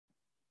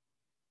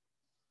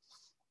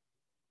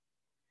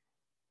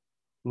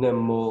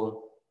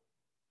Namo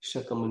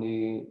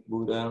Shakyamuni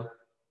Buddha.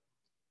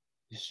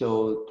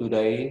 So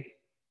today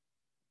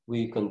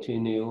we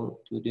continue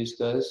to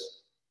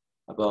discuss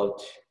about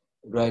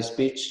right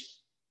speech.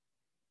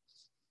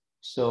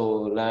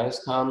 So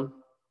last time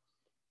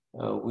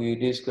we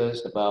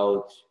discussed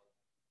about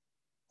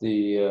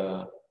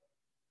the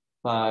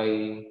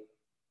 5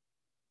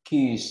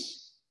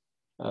 keys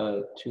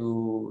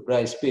to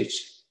right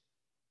speech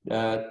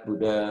that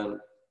Buddha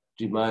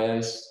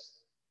reminds us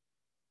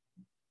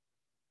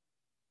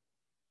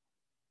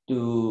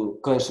to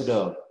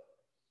consider.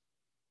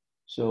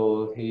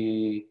 So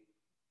he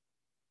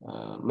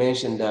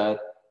mentioned that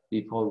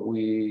before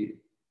we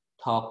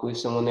talk with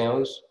someone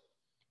else,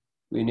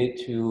 we need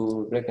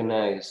to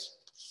recognize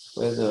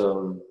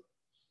whether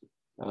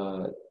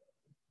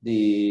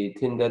the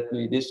thing that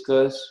we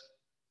discuss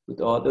with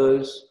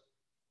others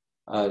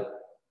are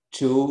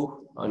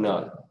true or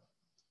not,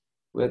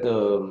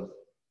 whether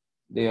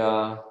they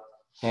are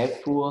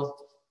helpful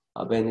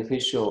or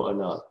beneficial or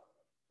not,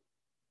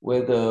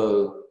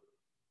 whether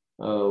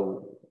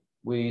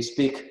we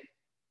speak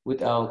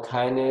without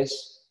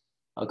kindness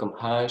or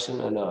compassion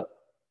or not,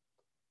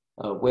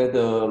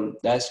 whether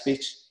that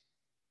speech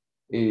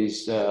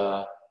is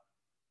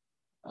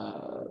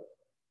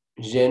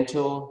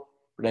gentle,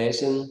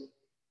 pleasant,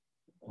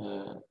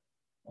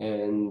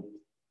 and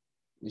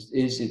it's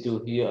easy to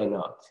hear or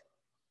not,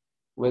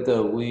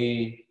 whether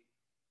we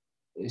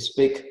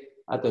speak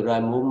at the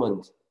right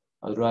moment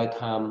or right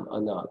time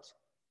or not.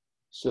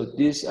 So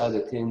these are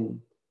the things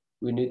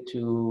we need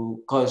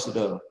to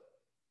consider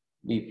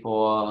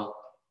before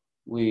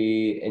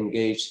we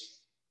engage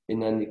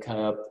in any kind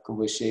of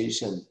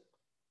conversation.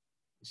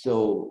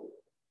 So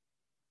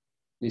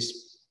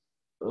these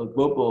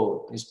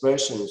verbal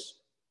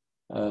expressions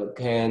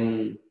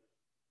can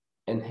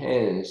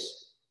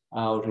enhance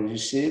our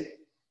relationship,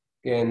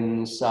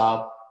 can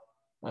solve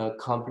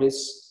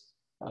conflicts,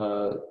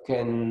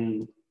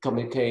 can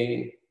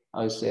communicate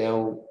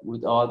ourselves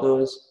with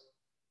others,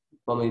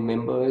 family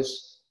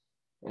members,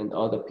 and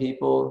other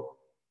people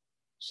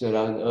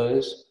surround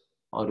us,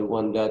 or the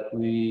one that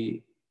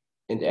we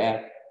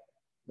interact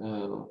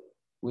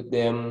with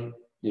them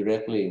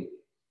directly.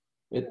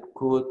 It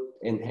could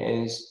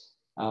enhance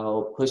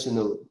our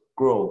personal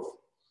growth.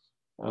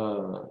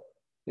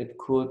 It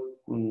could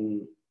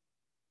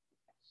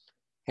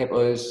help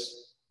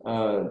us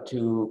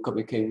to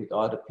communicate with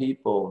other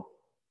people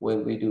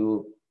when we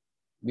do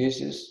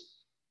business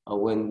or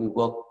when we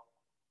work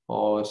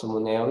for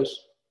someone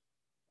else.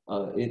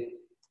 It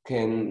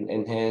can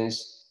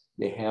enhance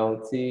the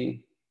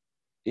healthy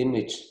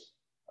image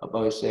of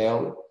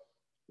ourselves.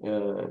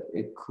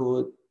 It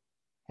could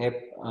help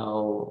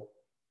our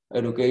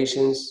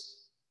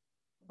educations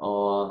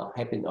or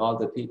helping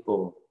other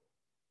people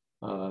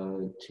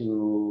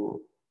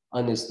to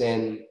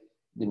understand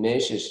the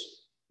message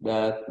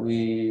that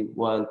we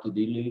want to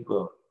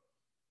deliver.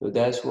 So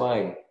that's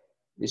why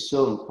it's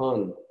so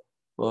important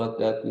for us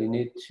that we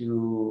need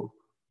to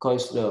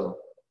consider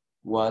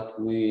what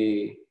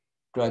we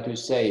try to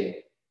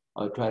say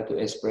or try to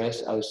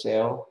express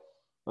ourselves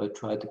or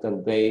try to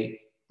convey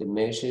the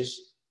message.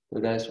 So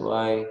that's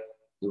why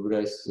the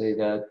Buddha say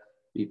that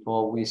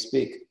before we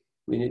speak,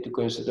 we need to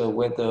consider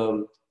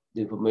whether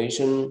the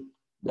information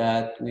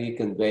that we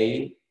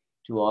convey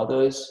to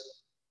others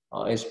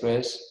or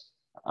express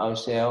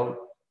ourselves,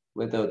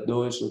 whether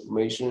those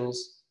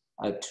informations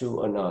are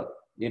true or not.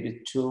 If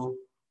it's true,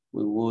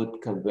 we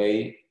would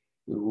convey,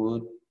 we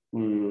would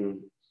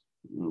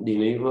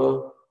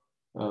deliver,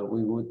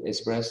 we would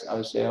express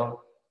ourselves.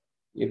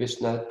 If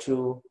it's not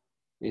true,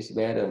 it's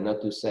better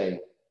not to say,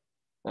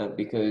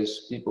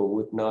 because people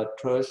would not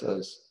trust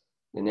us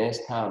the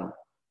next time,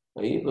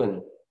 or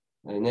even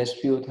the next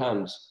few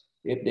times,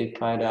 if they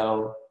find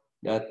out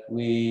that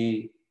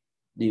we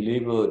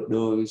deliver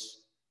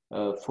those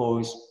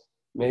false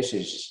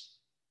messages.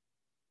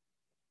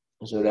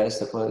 So that's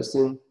the first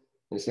thing.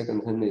 The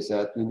second thing is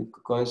that we need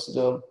to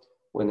consider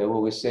whenever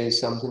we say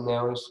something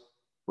else,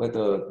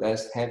 whether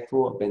that's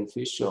helpful or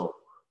beneficial.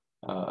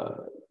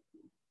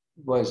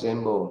 For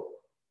example,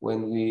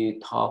 when we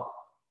talk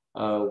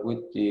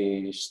with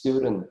the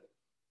student,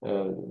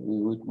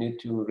 we would need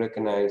to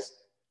recognize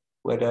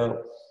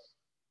whether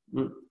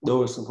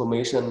those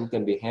information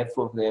can be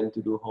helpful for them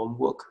to do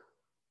homework,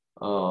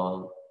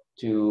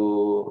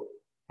 to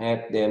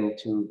help them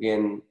to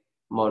gain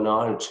more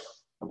knowledge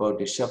about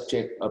the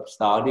subject of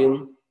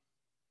studying.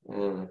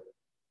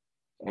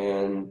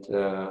 And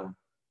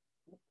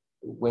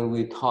when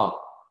we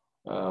talk,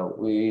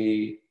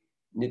 we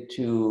need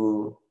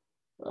to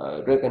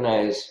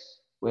recognize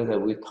whether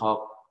we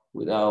talk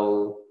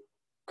without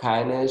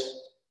kindness,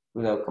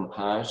 without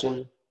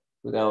compassion,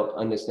 without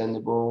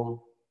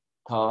understandable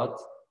thought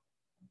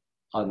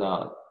or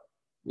not.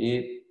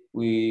 If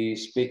we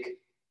speak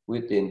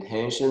with the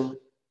intention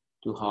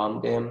to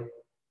harm them,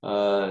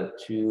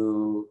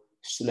 to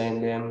slay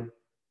them,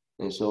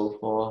 and so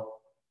forth,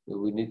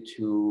 we need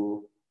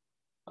to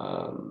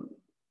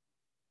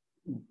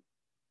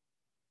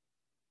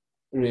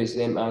raise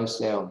them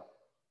ourselves,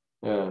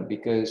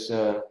 because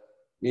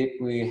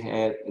if we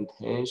have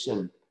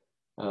intention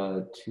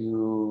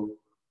to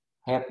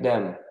help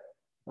them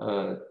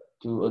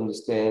to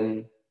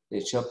understand the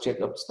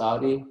subject of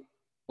study,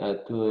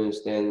 to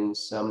understand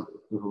some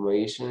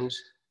informations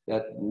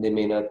that they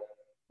may not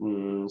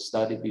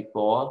study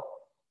before,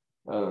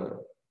 uh,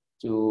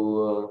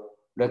 to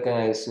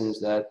recognize things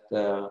that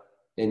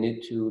they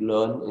need to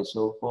learn and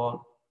so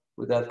forth.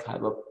 With that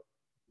kind of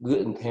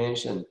good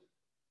intention,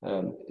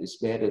 it's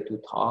better to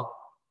talk.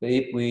 But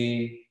if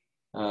we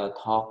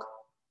talk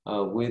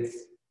with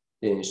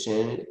the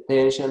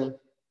intention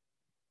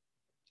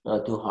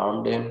to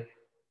harm them,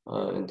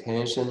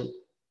 intention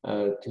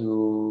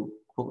to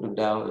put them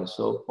down and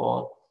so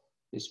forth,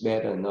 it's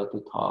better not to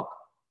talk,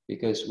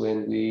 because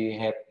when we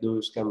have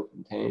those kind of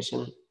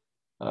intention,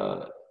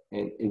 uh,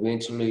 and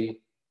eventually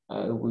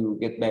it will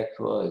get back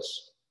to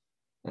us.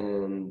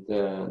 And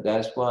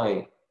that's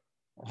why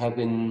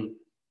having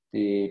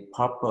the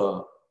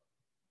proper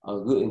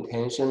good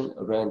intention,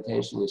 right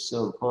intention is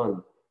so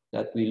important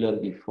that we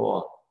learned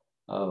before.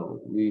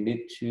 We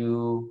need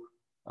to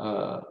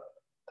uh,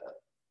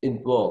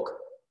 invoke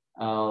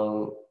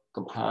our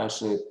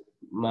compassionate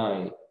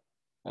mind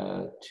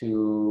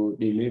to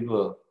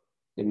deliver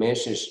the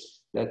message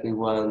that we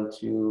want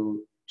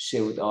to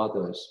share with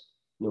others,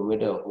 no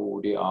matter who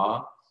they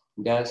are.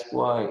 That's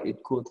why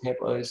it could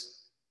help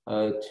us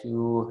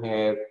to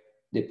have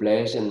the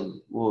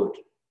pleasant word,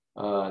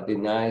 the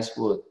nice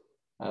word,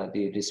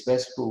 the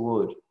respectful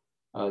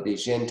word, the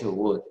gentle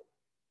word,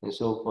 and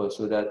so forth,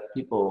 so that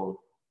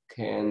people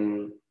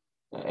can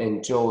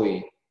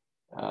enjoy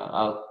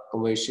our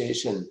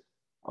conversation,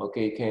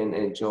 okay, can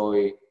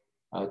enjoy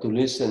to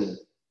listen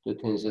to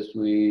things that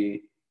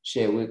we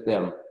share with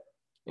them.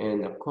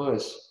 And of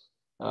course,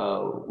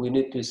 we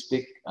need to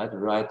speak at the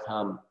right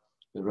time,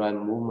 the right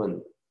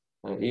moment.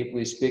 If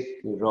we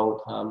speak the wrong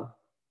time,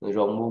 the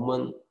wrong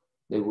moment,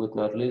 they would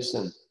not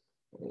listen.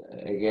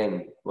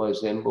 Again, for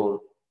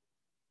example,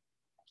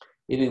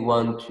 if we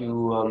want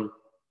to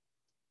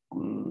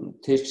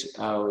teach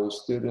our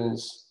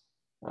students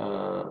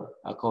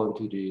according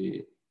to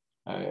the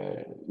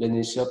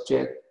learning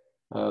subject,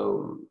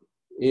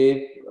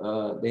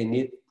 if they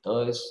need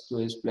us to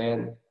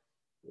explain,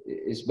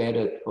 it's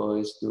better for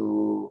us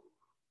to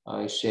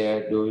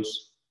share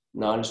those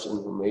knowledge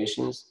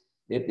informations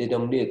if they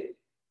don't need.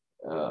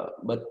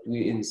 But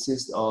we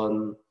insist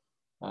on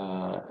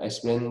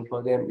explaining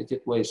for them, it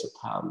takes waste of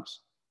time.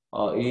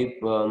 Or if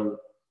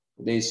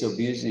they're so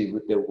busy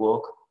with their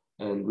work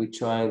and we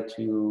try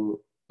to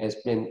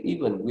explain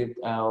even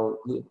without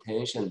good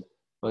intention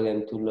for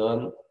them to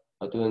learn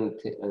or to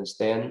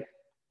understand,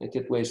 it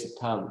takes waste of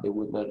time. They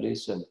would not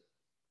listen.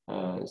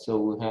 So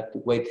we have to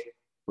wait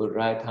for the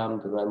right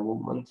time, the right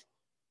moment,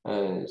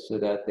 so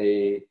that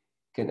they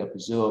can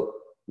absorb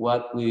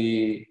what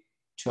we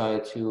try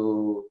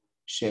to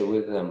share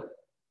with them.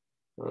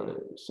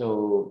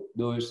 So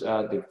those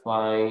are the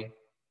five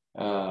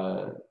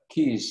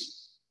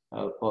keys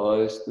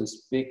for us to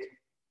speak.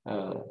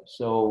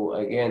 So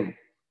again,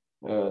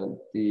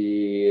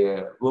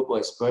 the verbal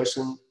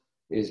expression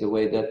is the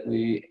way that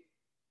we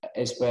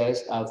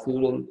express our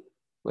feeling,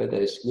 whether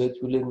it's good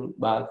feeling,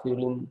 bad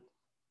feeling,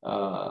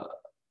 uh,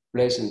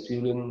 pleasant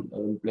feeling,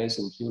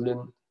 unpleasant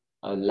feeling,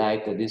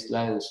 like,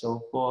 dislike, and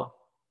so forth.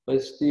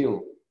 But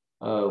still,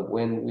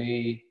 when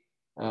we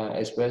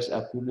express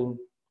our feeling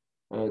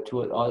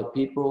toward other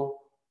people,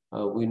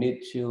 we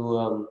need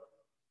to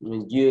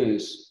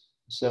use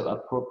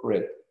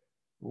self-appropriate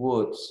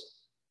words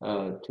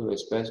to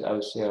express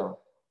ourselves.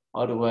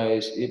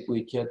 Otherwise, if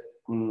we just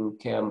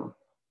care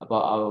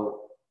about our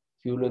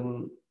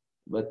feeling,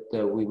 but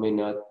we may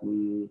not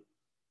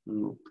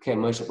care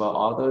much about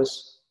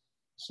others,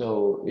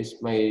 so it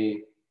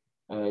may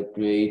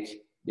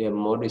create the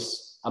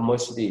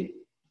animosity,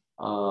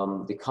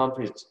 the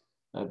conflict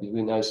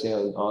between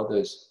ourselves and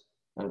others.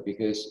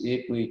 Because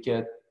if we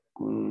just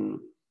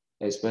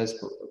express,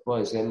 for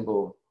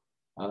example,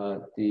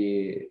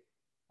 the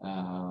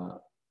uh,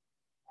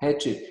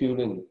 hatred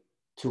feeling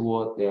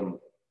toward them,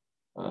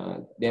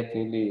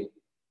 definitely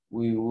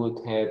we would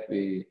have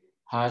a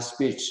harsh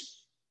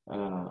speech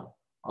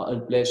or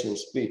unpleasant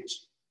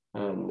speech,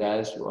 and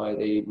that's why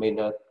they may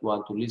not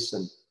want to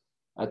listen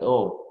at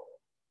all.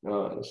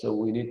 So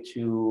we need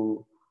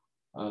to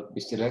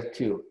be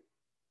selective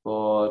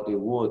for the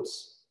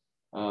words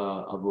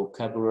or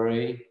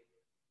vocabulary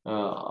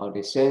or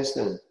the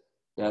sentence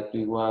that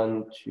we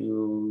want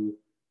to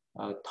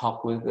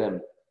talk with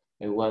them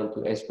and want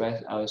to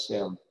express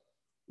ourselves.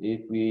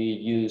 If we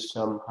use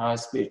some hard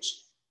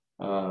speech,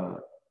 uh,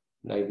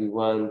 like we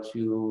want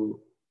to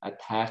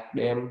attack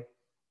them,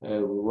 we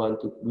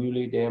want to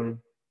bully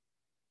them,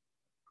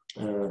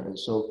 and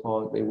so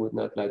forth, they would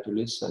not like to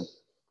listen.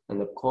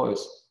 And of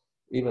course,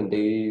 even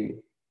they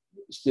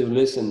still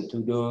listen to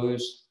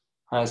those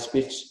high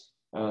speech,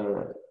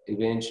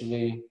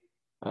 eventually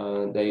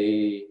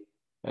they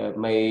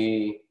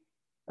may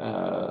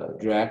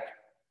drag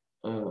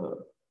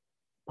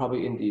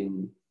probably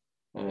in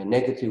the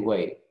negative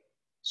way.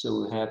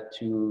 So we have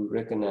to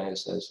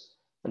recognize this.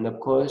 And of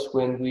course,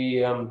 when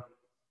we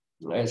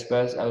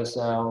express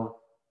ourselves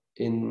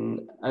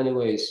in any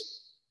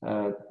ways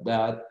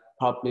that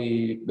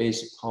probably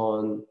based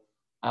upon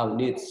our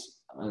needs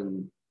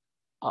and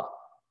uh,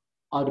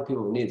 other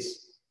people's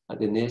needs.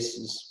 The needs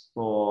is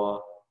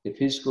for the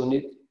physical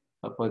need,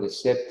 for the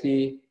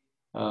safety,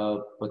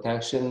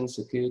 protection,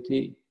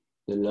 security,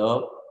 the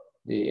love,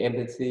 the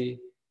empathy,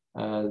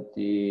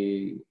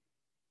 the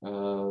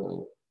uh,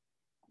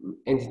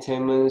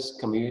 entertainments,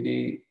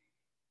 community,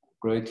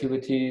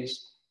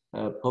 creativities,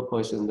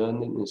 purpose and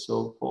learning, and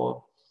so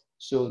forth.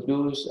 So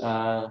those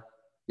are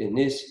the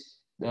needs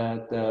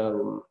that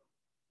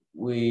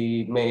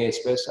we may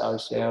express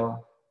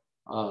ourselves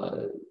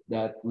uh,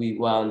 that we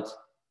want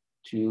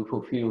to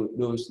fulfill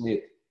those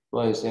needs.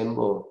 For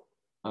example,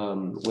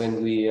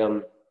 when we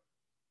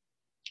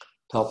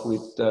talk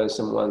with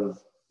someone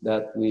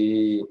that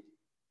we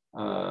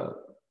uh,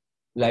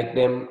 like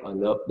them or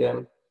love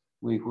them,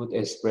 we would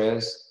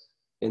express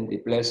in the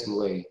pleasant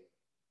way,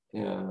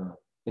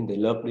 in the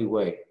lovely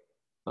way,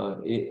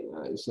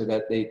 so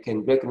that they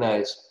can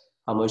recognize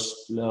how much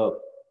love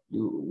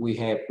we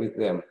have with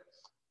them.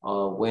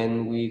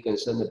 When we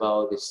concern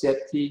about the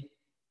safety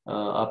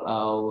of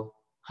our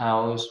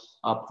house,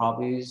 our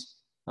properties,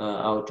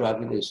 our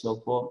driving and so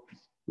forth,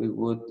 we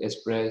would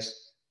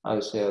express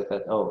ourselves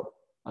that, oh,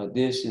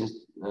 this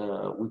is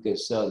we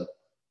concern,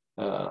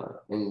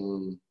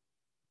 and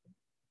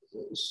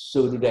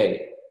so do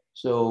they.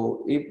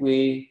 So if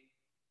we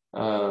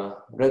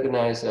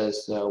recognize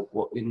as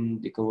in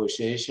the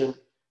conversation,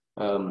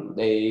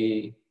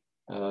 they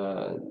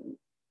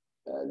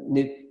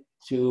need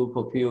to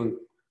fulfill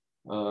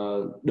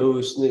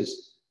those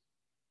needs.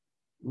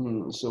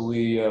 So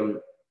we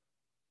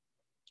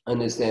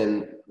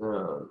understand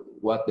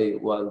what they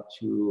want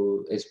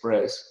to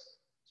express.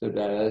 So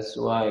that's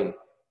why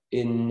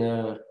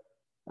in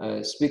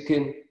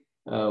speaking,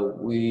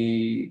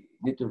 we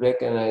need to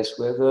recognize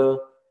whether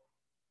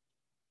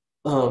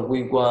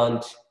we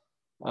want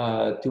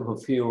to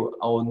fulfill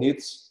our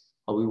needs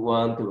or we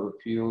want to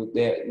fulfill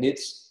their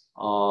needs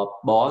or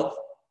both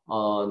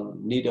or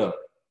neither.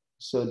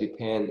 So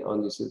depend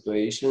on the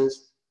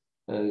situations.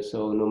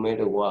 So no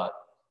matter what,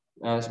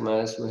 as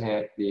much as we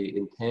have the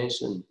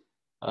intention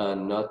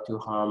not to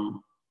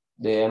harm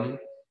them,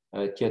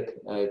 just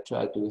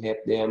try to help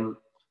them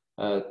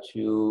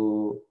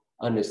to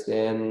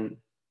understand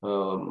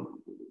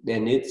their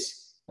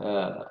needs.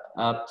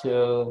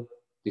 After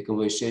the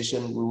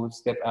conversation, we will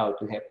step out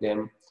to help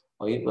them,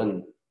 or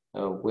even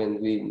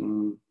when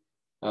we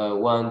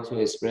want to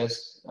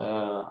express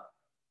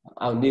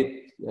our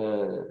need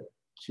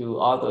to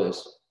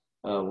others,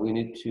 we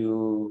need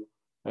to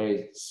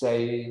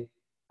say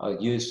or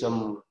use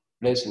some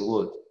pleasant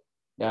word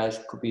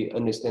that could be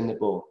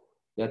understandable,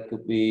 that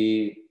could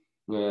be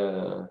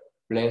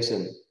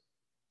pleasant.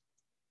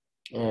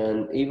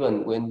 And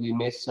even when we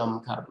make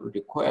some kind of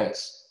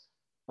request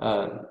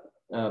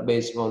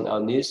based on our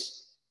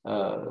needs,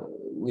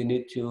 we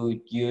need to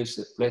use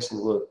a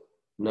pleasant word,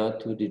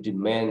 not to the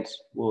demand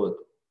word,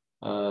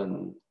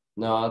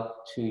 not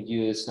to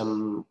use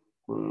some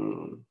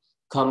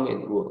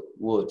comment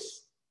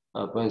words.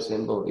 For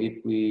example,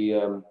 if we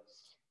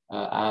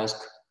ask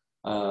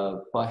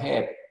for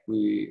help,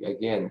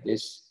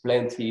 there's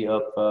plenty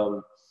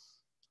of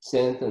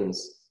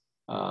sentence.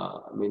 I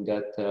mean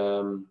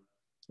that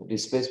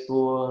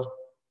respectful,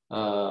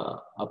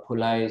 a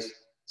polite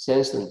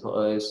sentence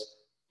for us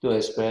to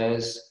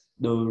express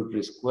those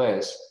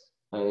requests,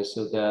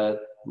 so that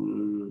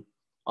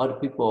other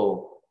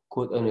people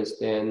could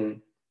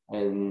understand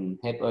and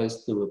help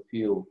us to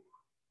fulfill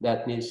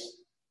that needs.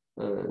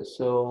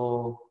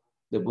 So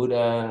the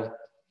Buddha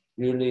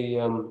really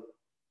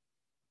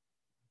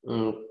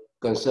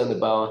concerned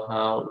about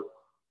how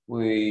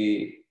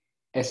we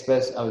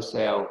express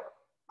ourselves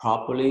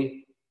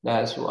properly.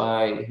 That's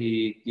why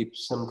he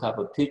gives some kind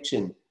of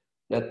teaching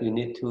that we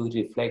need to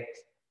reflect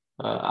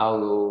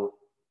our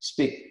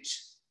speech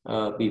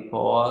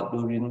before,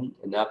 during,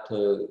 and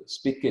after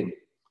speaking.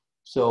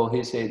 So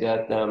he said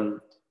that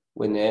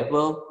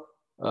whenever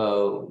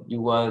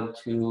you want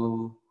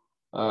to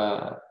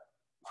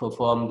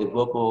perform the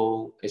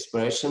verbal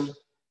expression,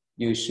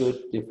 you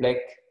should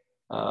reflect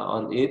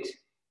on it.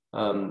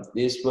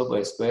 This verbal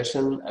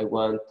expression I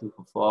want to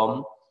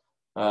perform,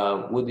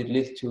 would it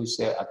lead to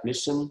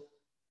self-affliction,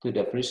 to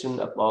the affliction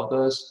of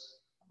others,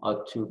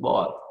 or to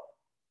both?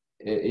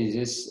 Is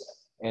this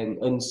an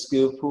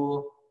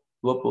unskillful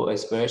verbal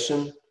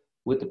expression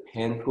with the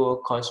painful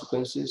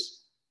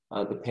consequences,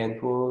 the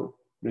painful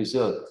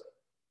result?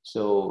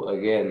 So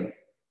again,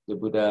 the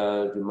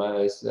Buddha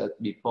reminds us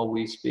that before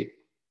we speak,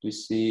 to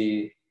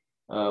see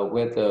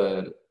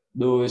whether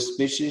those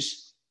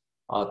speeches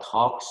or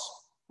talks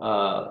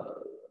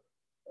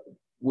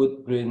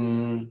would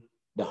bring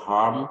the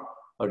harm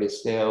or the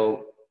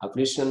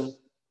self-affliction,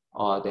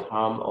 or the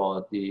harm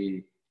or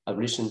the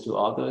affliction to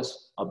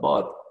others, or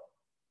both.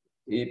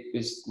 If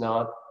it's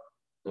not,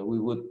 we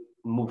would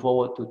move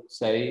forward to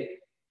say,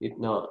 if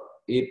not,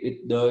 if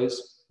it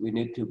does, we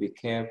need to be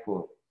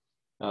careful.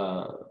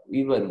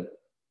 Even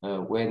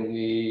when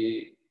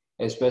we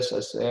express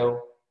ourselves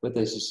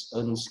whether it's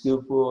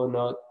unskillful or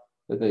not,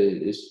 whether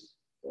it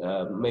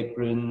may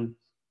bring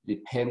the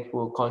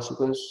painful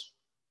consequence,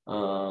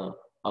 or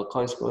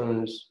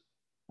consequence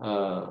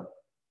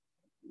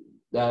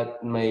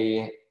that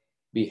may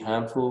be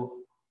harmful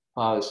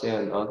for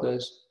ourselves and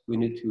others, we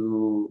need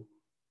to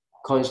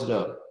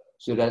consider.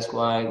 So that's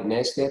why the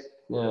next step,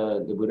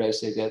 the Buddha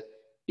said that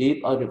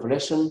if a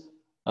reflection,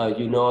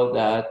 you know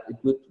that it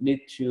would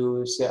lead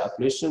to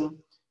self-affliction,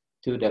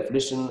 to the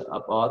affliction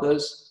of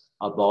others,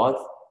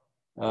 about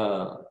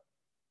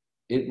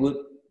it would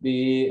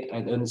be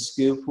an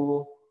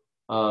unskillful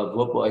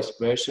verbal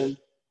expression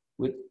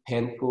with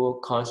painful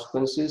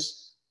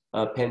consequences,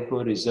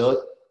 painful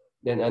result,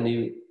 then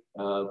any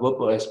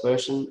verbal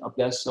expression of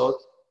that sort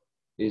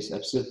is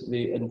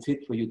absolutely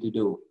unfit for you to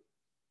do.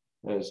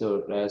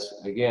 So that's,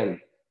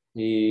 again,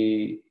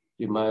 he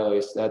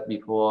reminds us that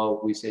before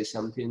we say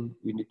something,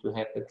 we need to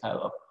have that kind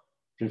of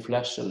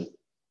reflection.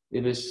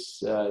 If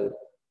it's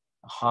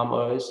harm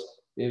us,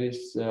 if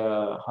it's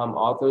harm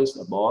others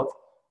about,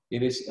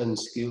 if it's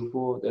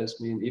unskillful, that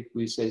means if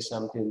we say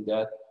something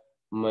that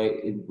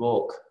may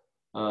invoke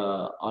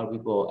other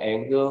people's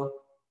anger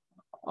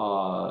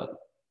or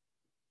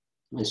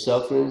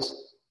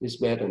sufferings, it's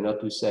better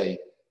not to say.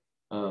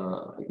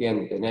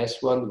 Again, the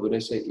next one, the Buddha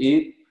say,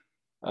 if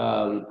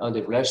on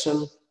the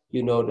reflection,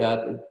 you know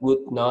that it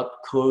would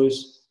not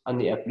cause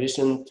any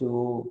affliction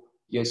to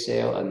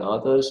yourself and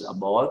others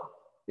about,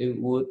 it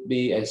would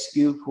be a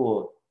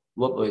skillful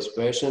verbal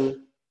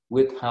expression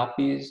with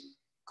happy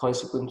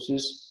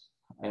consequences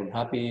and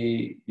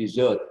happy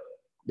result,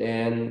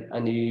 then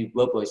any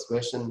verbal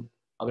expression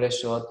of that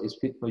sort is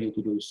fit for you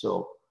to do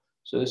so.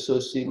 So it's so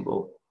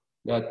simple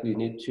that we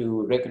need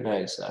to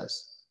recognize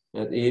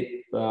that if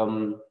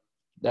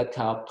that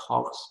kind of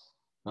talks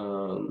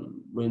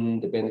bring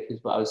the benefits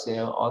for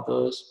ourselves,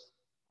 others,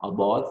 or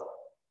both,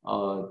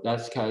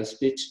 that kind of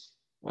speech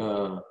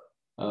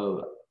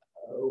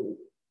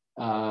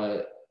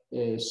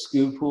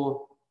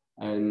skillful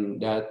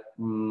and that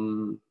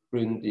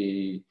bring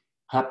the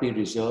happy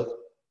result,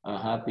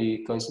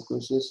 happy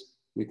consequences,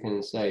 we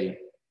can say.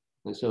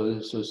 And so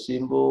it's so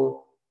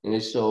simple and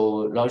it's so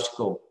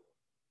logical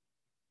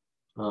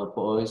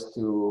for us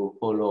to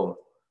follow.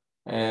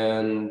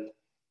 And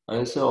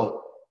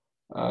so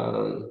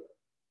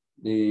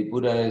the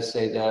Buddha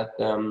said that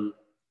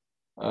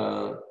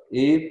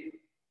if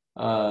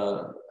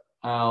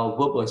our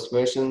verbal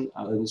expression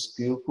are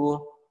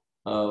unskillful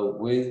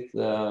with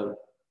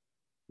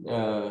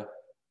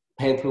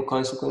painful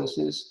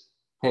consequences,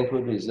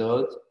 painful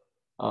results,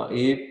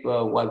 if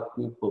what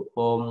we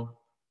perform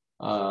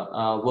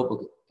our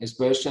verbal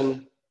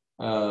expression,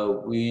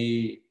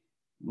 we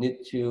need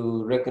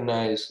to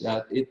recognize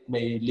that it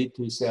may lead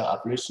to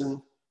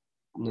self-affliction,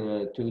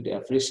 to the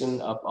affliction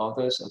of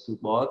others or to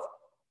both.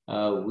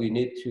 We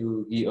need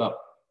to give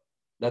up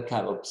that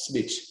kind of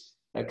speech,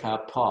 that kind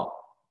of talk,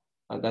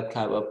 that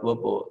kind of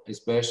verbal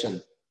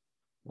expression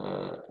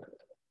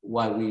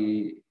while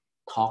we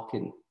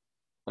talking.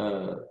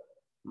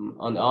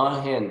 On the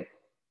other hand,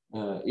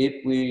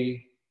 if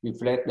we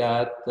reflect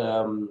that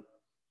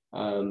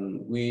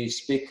we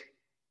speak,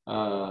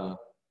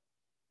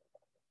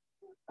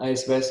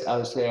 express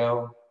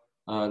ourselves,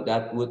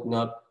 that would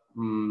not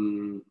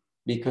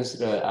be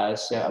considered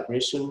as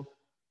self-affliction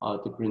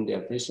or to bring the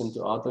affliction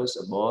to others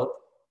about,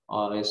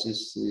 or as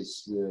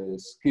is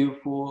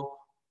skillful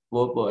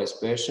verbal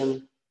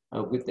expression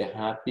with the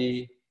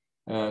happy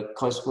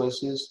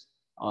consequences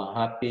or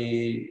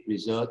happy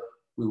result,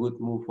 we would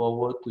move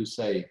forward to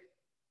say.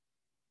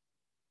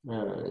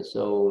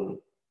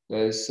 So that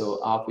is so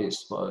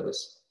obvious for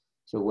us.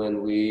 So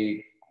when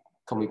we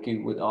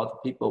communicate with other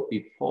people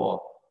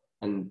before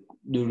and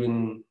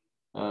during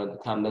the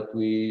time that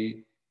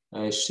we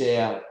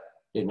share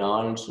the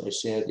knowledge or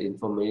share the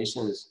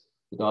information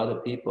with other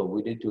people,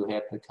 we need to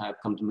have the kind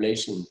of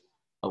contemplation,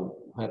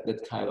 have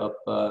that kind of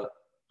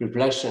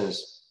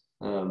reflections,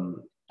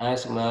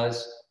 as much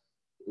as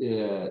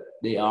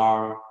they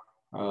are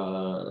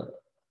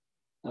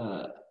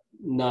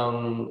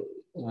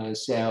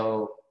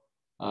non-self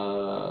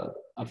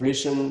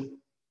affliction,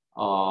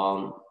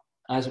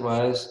 as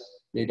well as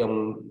they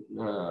don't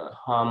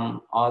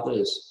harm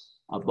others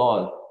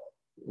about,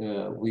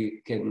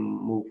 we can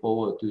move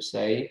forward to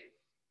say,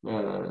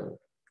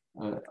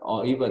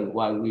 or even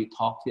while we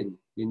talking,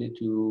 we need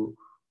to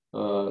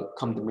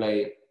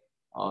contemplate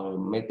or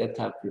make that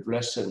type of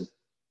reflection.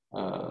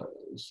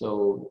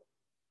 So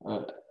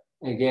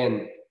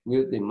again,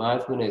 with the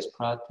mindfulness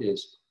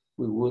practice,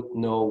 we would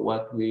know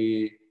what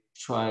we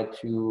try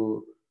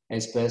to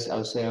express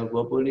ourselves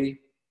verbally,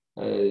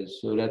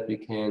 so that we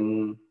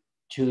can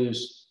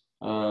choose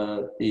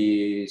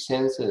the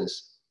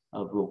senses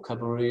of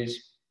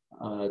vocabularies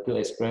to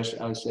express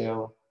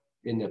ourselves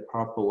in a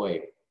proper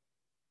way.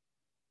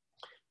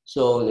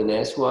 So the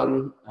next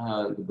one,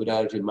 the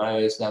Buddha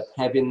reminds us that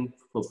having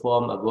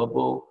performed a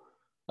verbal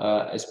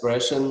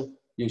expression,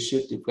 you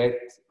should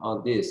reflect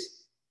on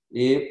this.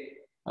 If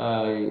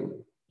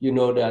you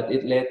know that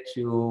it led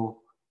to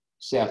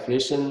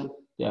self-affliction,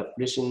 the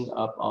affliction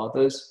of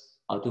others,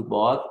 or to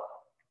both,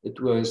 it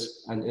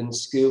was an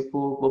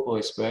unskillful verbal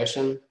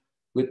expression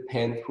with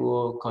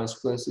painful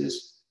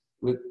consequences,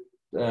 with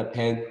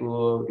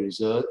painful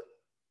result,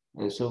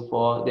 and so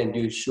forth, then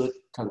you should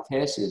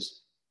confess it,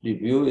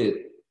 review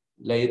it,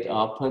 lay it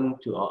open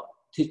to a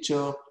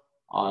teacher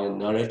or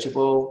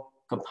knowledgeable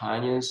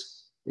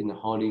companions in the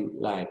holy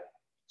life.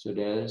 So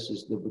this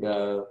is the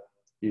Buddha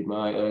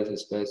remind us,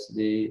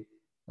 especially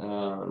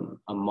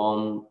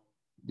among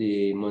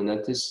the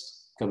monastic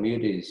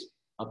communities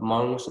of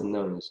monks and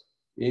nuns.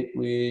 If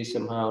we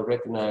somehow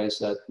recognize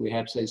that we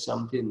have said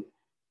something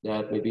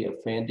that may be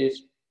offended,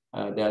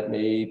 that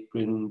may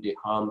bring the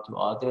harm to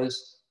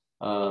others,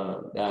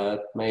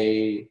 that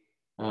may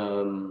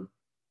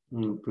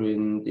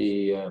bring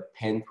the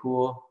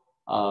painful,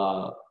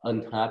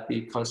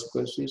 unhappy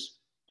consequences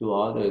to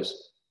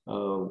others,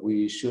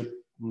 we should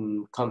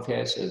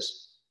confess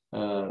us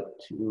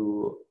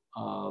to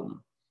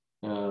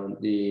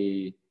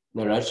the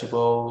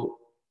knowledgeable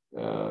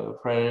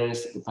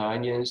friends,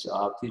 companions,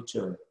 or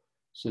teacher,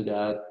 so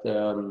that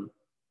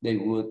they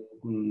would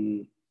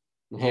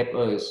help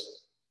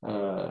us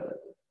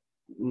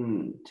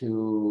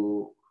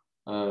to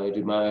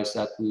remind us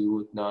that we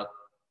would not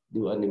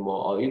do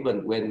anymore, or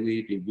even when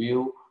we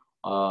review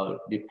or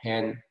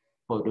repent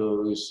for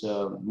those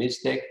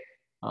mistakes,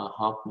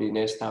 hopefully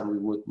next time we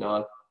would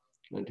not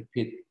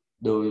repeat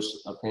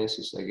those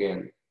offenses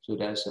again. So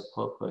that's the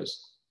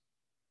purpose.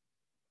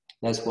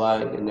 That's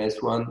why the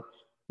next one,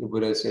 the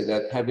Buddha said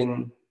that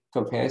having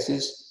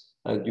confesses,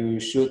 you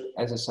should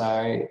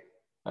exercise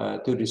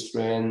to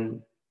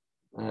restrain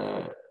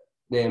them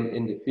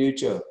in the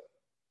future.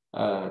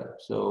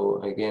 So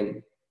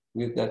again,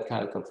 with that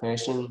kind of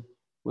confession,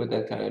 with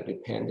that kind of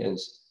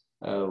dependence,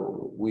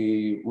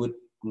 we would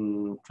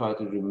try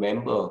to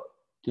remember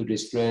to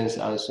restrain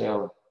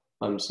ourselves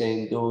from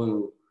saying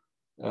those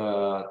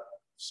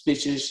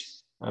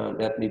speeches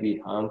that may be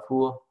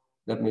harmful,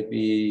 that may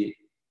be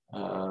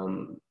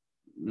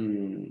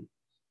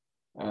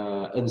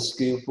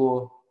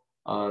unskillful,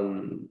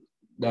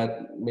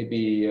 that may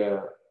be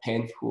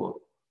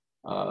painful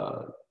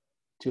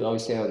to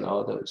ourselves and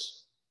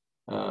others.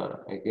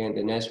 Again,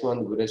 the next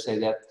one, Buddha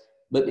said that,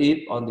 but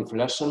if on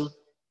reflection,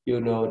 you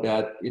know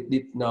that it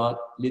did not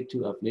lead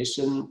to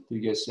affliction to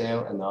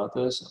yourself and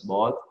others,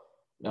 but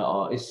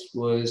it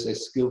was a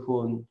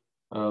skillful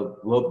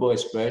verbal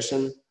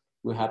expression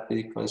with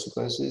happy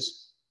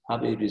consequences,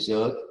 happy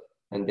result,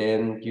 and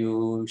then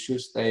you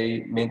should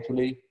stay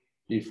mentally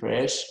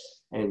refreshed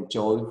and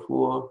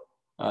joyful,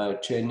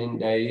 training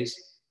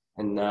days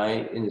and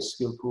night in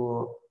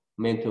skillful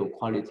mental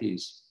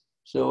qualities.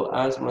 So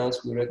as much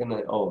we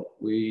recognize, oh,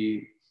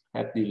 we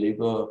have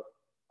delivered,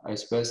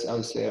 expressed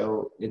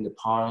ourselves in the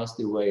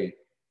positive way,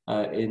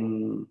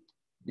 in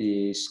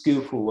the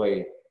skillful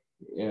way,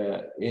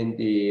 in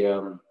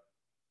the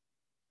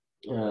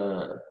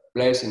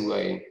blessing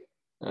way,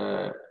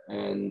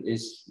 and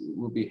it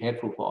will be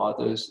helpful for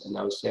others and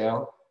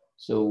ourselves.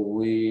 So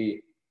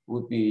we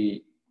would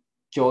be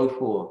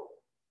joyful,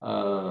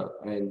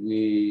 and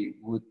we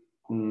would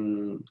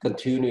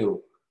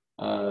continue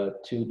to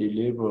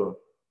deliver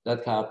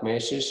that kind of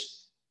message,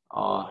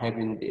 or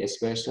having the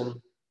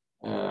expression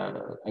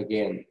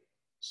again.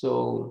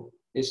 So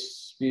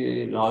it's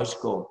very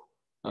logical.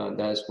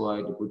 That's why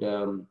the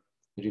Buddha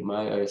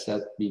reminds us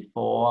that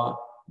before,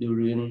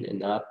 during,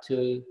 and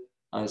after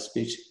our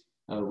speech,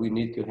 we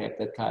need to have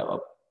that kind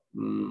of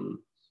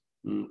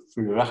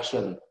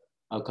reflection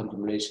or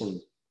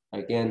contemplation.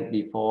 Again,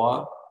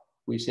 before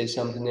we say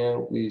something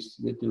else, we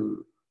need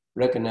to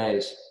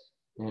recognize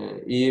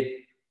if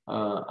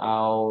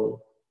our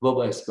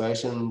verbal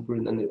expression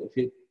bring any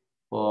benefit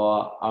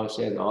for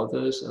ourselves and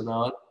others or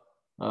not,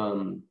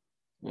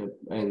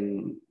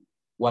 and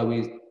while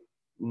we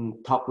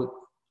talk with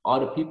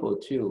other people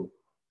too,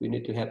 we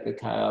need to have the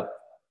kind of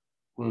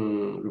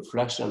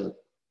reflection,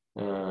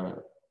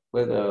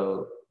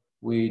 whether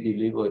we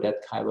deliver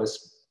that kind of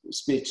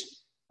speech,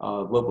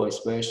 verbal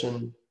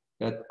expression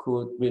that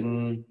could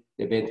bring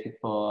the benefit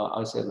for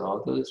us and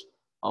others,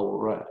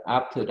 or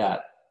after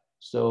that.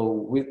 So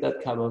with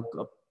that kind of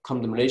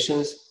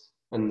contemplations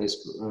and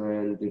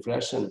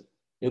reflection,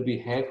 it'll be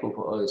helpful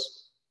for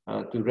us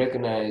to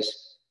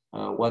recognize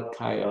what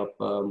kind of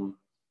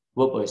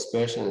verbal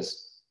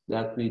expressions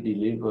that we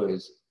deliver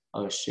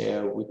or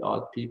share with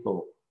other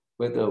people,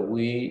 whether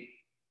we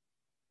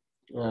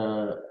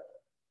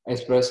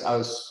express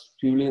our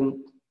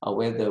feeling, or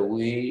whether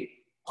we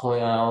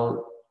point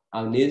out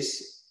our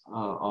needs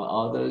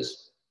or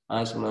others,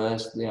 as much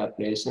as they are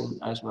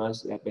pleasant, as much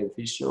as they are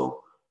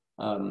beneficial.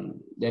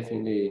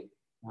 Definitely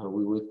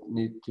we would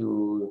need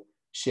to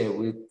share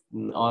with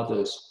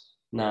others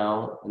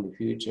now and the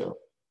future.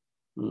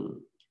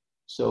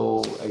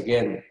 So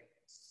again,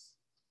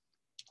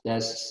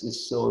 that's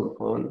is so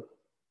important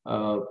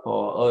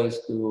for us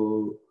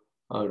to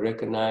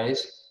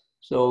recognize.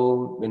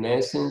 So in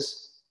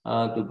essence,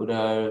 the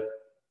Buddha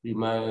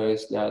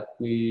reminds us that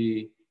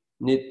we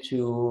need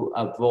to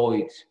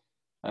avoid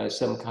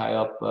some kind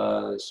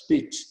of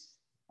speech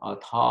or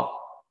talk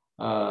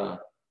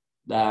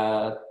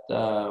that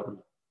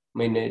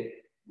may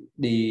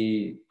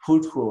the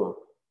fruitful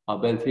or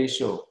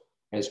beneficial,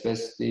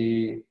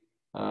 especially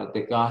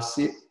the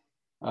gossip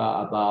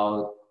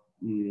about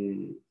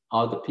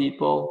other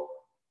people,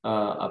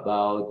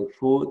 about the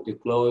food, the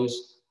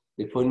clothes,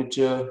 the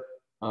furniture,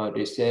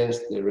 the sales,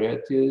 the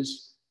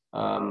relatives,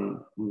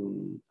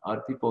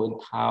 other people in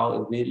town,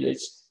 in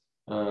village,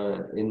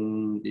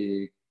 in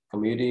the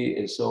community,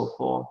 and so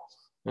forth.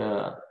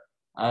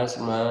 As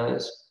much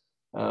as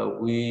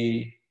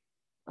we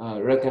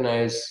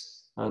recognize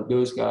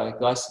those guys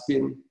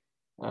gossiping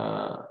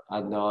are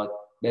not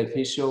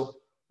beneficial,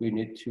 we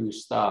need to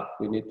stop.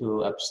 We need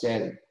to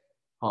abstain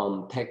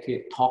from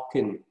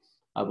talking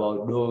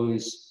about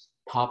those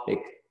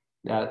topics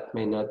that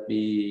may not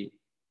be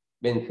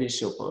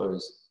beneficial for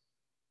us.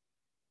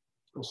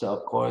 So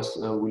of course,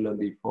 we learned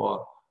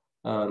before,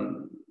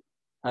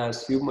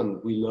 as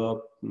humans, we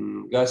love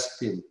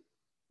gossiping.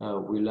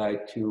 We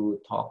like to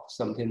talk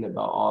something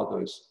about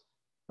others,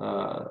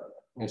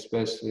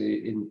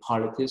 especially in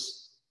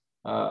politics.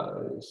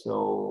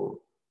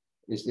 So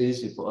it's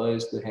easy for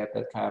us to have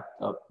that kind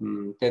of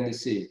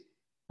tendency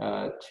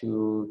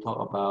to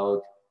talk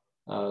about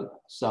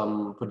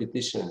some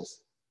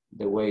politicians,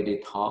 the way they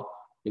talk,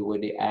 the way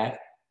they act,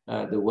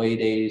 the way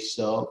they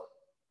serve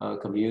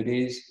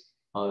communities,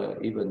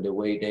 even the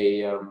way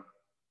they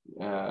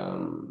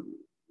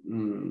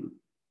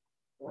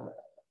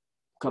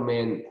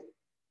comment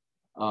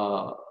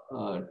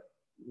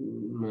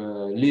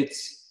leads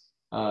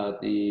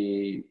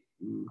the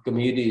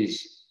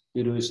communities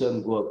to do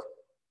some work.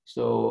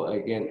 So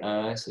again,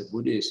 as a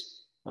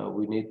Buddhist,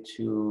 we need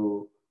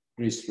to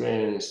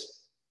restrain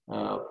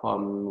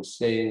from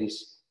saying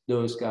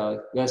those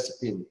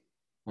gossiping.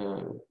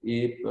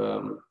 If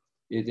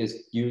it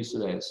is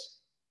useless,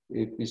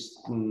 if it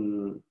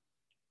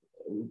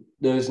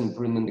doesn't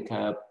bring any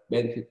kind of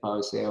benefit for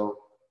ourselves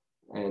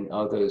and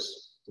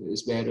others,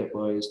 it's better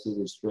for us to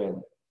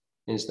restrain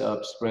instead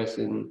of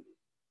spreading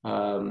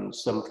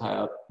some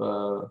kind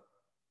of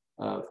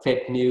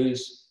fake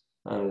news,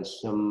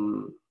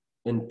 some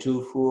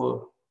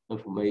untruthful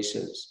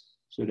informations.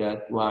 So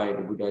that's why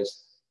the Buddha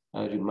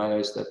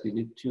reminds us that we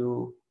need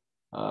to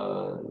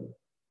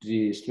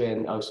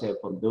restrain ourselves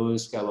from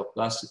those kind of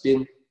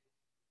gossiping.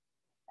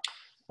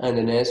 And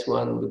the next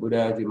one, the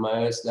Buddha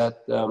reminds us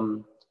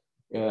that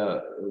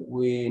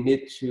we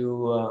need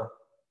to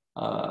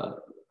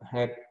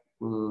have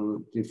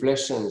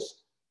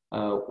reflections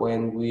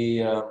when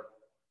we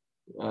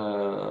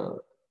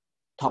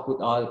talk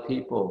with other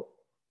people.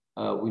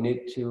 We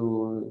need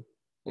to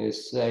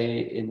say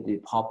in the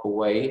proper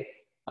way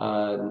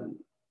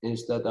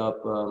instead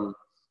of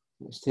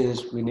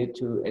since we need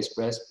to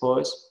express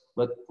first,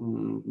 but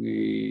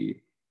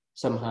we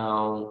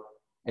somehow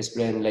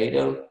explain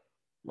later.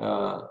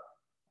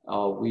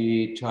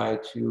 We try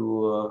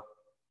to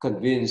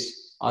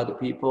convince other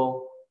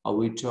people, or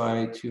we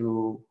try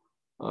to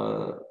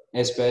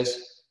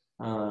express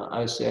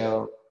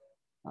ourselves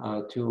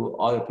to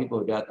other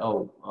people that,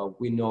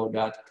 we know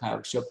that kind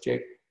of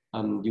subject,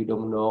 you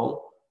don't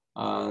know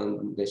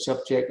the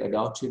subject, a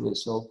doctrine, and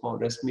so forth.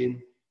 That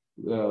means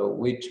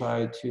we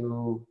try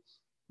to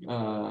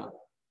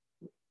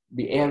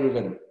be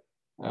arrogant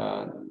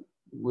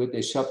with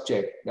the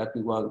subject that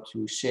we want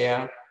to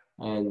share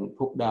and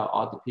put down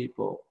other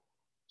people.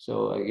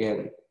 So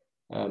again,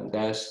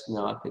 that's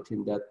not the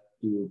thing that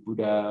the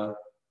Buddha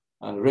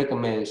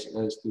recommends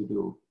us to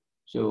do.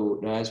 So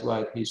that's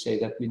why he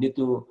said that we need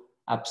to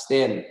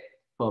abstain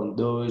from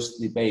those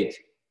debate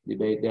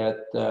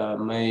that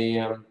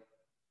may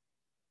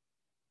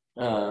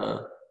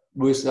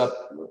boost up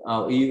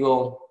our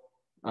ego,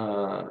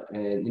 and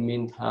in the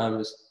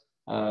meantime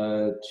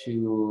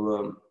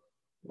to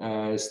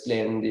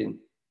strengthen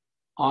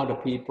other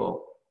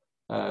people.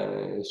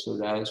 So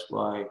that's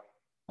why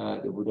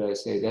the Buddha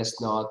said that's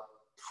not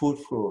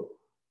fruitful.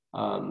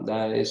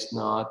 That is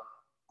not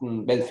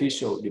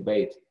beneficial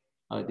debate.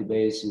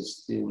 Debate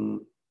is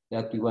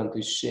that we want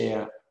to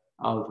share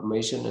our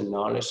information and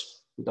knowledge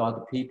with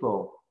other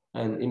people.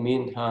 And in the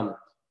meantime,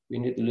 we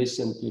need to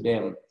listen to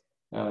them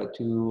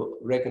to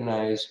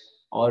recognize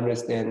or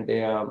understand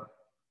their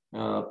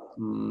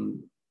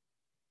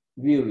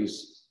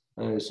views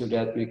so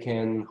that we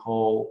can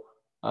hold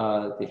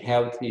the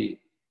healthy,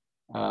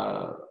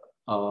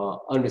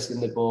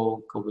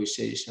 understandable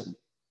conversation.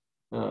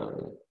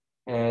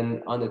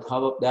 And on the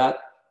top of that,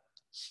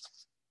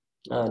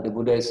 the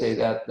Buddha say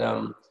that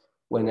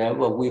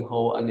whenever we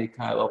hold any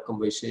kind of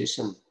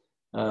conversation,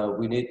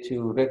 we need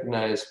to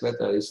recognize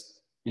whether it's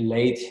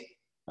related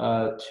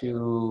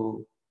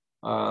to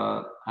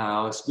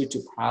our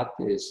spiritual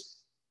practice,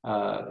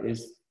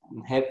 is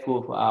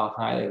helpful for our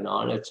higher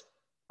knowledge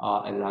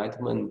or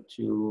enlightenment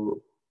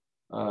to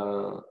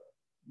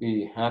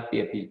be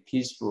happy, be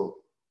peaceful,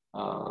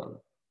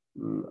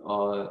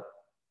 or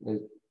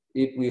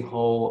if we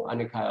hold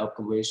any kind of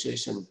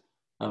conversation,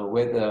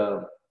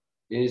 whether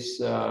it's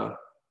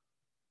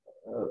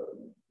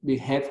be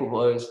helpful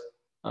for us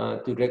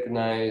to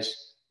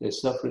recognize the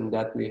suffering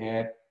that we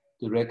have,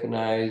 to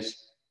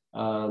recognize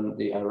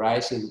the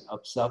arising of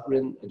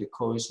suffering, the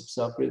cause of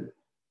suffering,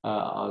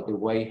 the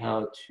way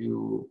how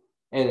to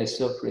end the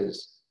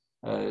sufferance.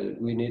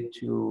 We need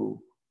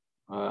to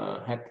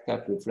have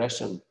that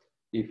reflection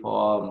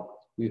before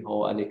we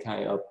hold any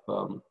kind of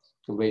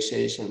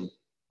conversation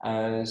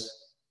as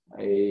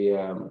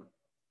a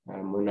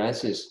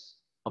monastics.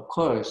 Of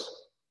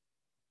course,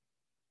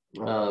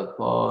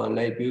 for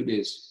lay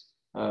Buddhists,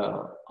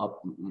 other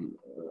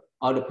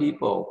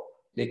people,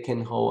 they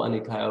can hold any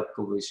kind of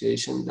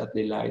conversation that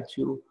they like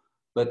to,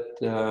 but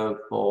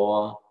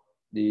for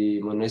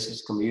the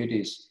monastic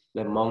communities,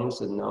 the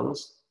monks and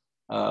nuns,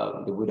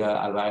 the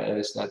Buddha advised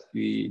us that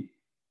we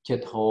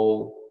should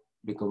hold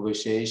the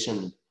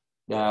conversation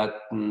that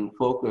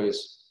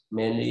focus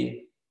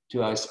mainly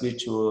to our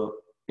spiritual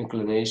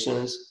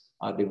inclinations,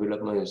 our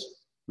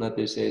developments, not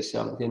to say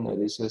something or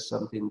discuss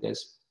something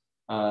that's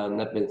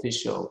not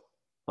beneficial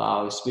for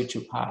our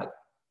spiritual path.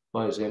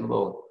 For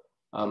example,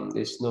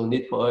 there's no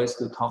need for us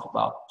to talk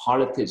about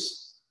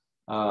politics.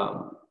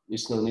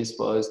 There's no need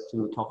for us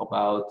to talk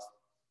about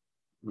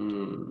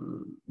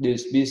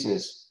this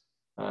business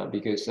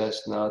because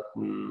that's not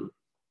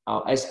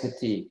our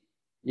expertise.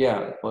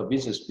 Yeah, for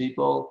business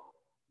people,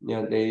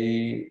 yeah,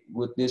 they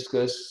would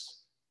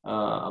discuss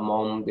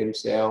among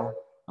themselves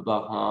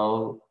about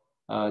how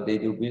they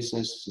do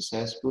business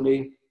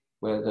successfully,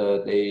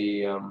 whether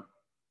they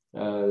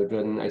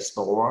run a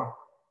store,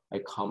 a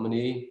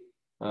company,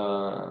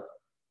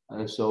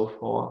 and so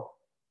forth,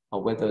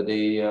 or whether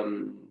they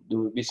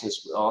do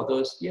business with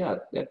others. Yeah,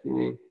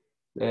 definitely,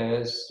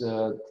 there's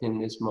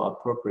thing is more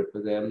appropriate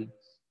for them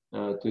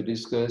to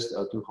discuss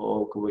or to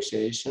hold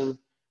conversation.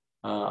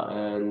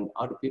 And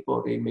other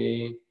people, they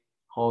may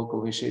hold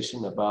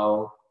conversation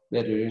about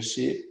their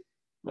relationship,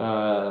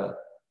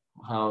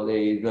 how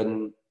they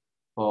run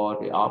for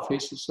the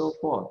office and so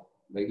forth.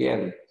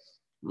 Again,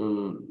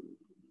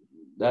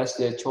 that's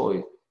their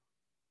choice.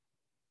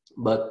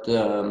 But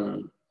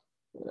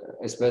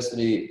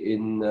especially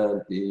in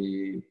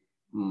the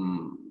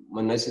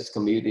monastic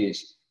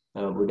communities,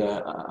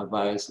 Buddha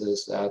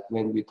advises that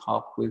when we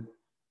talk with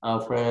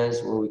our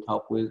friends, when we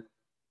talk with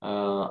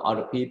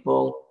other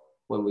people,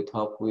 when we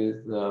talk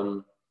with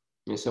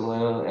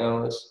someone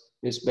else,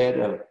 it's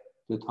better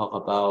to talk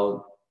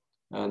about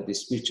the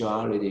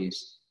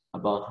spiritualities,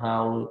 about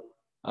how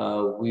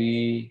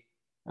we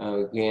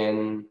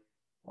gain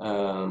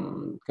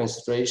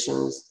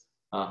concentrations,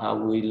 how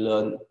we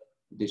learn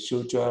the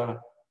sutra,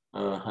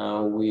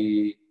 how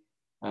we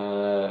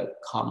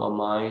calm our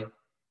mind,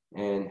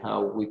 and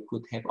how we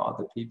could help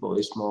other people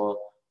is more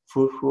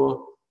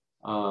fruitful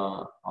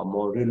or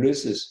more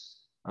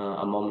religious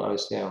among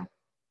ourselves.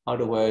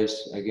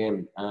 Otherwise,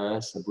 again,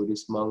 as a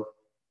Buddhist monk,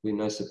 we're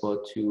not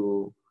supposed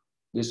to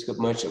discuss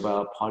much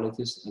about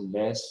politics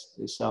unless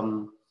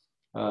some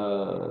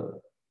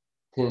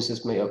things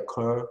that may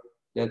occur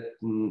that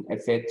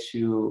affect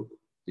you,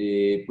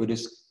 the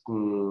Buddhist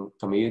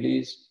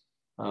communities.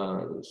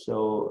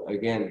 So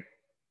again,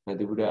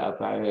 the Buddha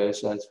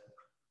advises us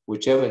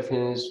whichever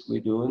things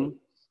we're doing,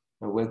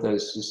 whether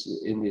it's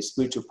just in the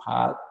spiritual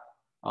path,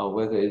 or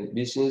whether in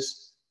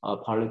business,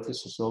 or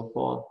politics, and so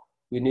forth,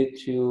 we need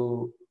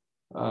to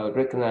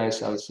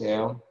recognize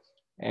ourselves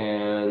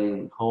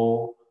and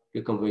hold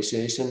the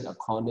conversation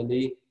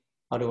accordingly.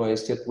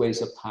 Otherwise, it's just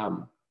waste of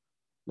time.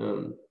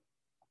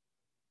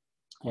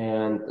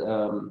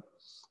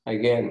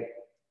 Again,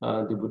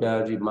 the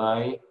Buddha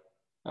remind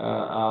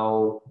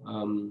our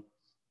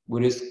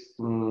Buddhist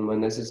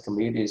monastic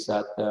communities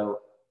that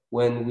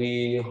when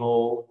we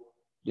hold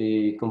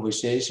the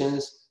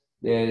conversations,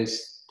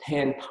 there's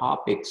 10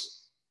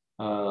 topics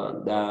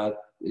that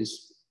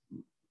is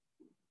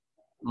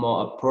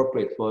more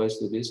appropriate for us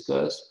to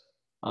discuss,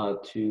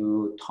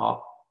 to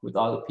talk with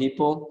other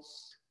people.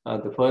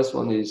 The first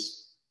one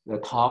is the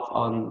talk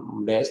on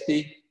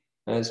modesty.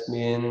 That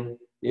means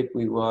if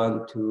we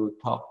want to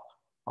talk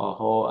or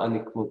hold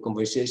any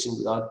conversation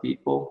with other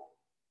people,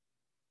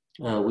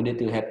 we need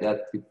to have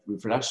that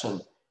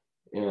reflection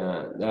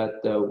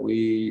that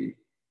we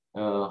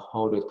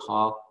hold a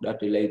talk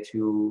that relate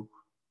to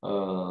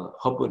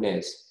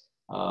humbleness,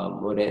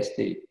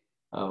 modesty.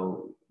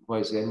 For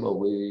example,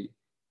 we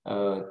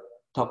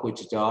talk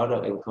with each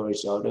other, encourage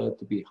each other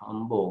to be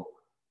humble.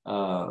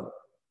 That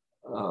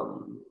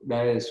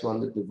is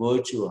one of the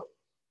virtues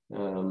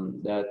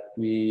that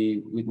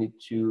we need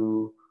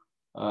to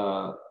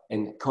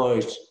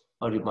encourage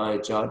or remind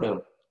each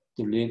other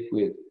to live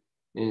with,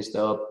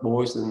 instead of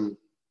boasting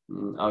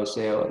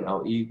ourselves and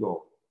our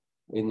ego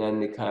in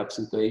any kind of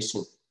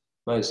situation.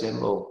 For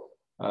example,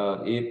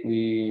 if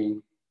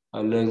we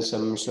learn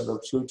some sort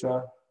of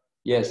sutra,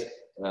 yes,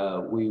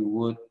 we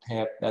would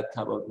have that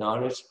type of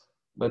knowledge,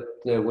 but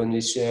when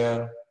we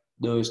share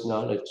those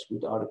knowledge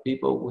with other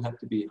people, we have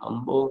to be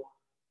humble.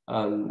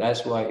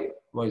 That's why,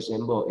 for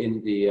example,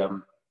 in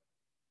the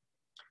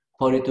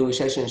 42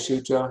 Session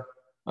Sutra,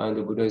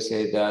 the Buddha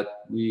said that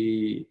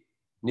we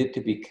need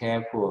to be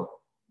careful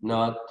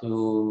not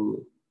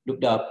to look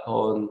down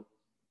upon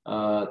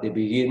the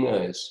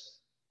beginners,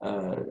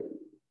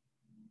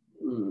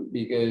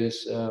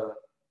 because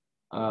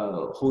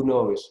who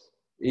knows,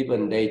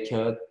 even they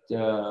could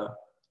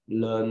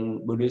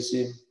learn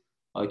Buddhism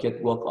or just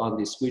work on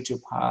the spiritual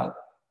path,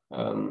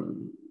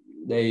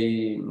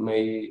 they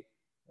may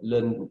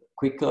learn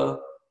quicker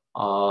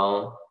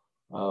or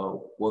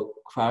work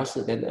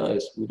faster than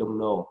us. We don't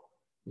know.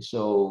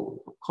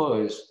 So of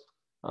course,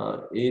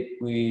 if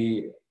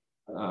we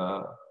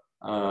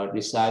are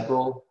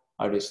disciple,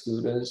 are the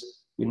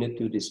students, we need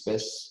to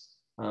respect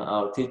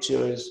our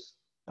teachers,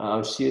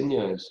 our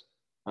seniors,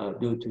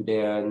 due to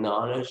their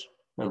knowledge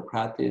and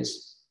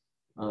practice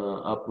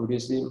of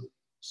Buddhism.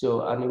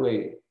 So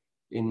anyway,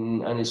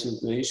 in any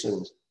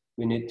situations,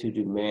 we need to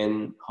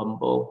remain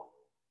humble.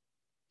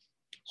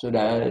 So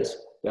that's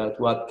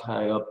what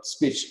kind of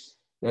speech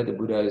that the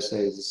Buddha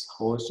says is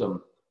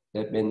wholesome,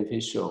 that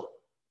beneficial.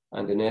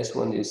 And the next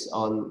one is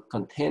on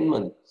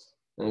contentment.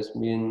 That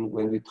means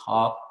when we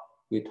talk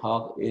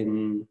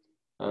in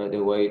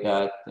the way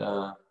that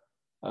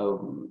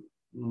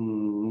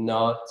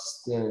not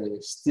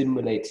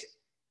stimulate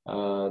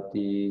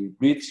the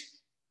greed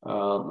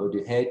or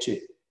the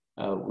hatred.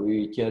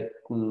 We just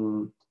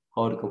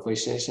hold a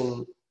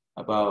conversation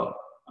about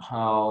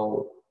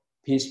how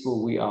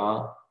peaceful we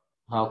are,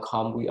 how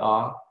calm we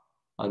are,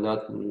 and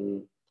not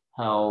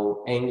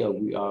how angry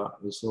we are,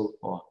 and so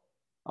forth.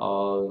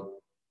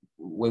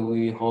 When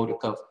we hold a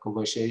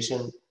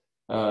conversation,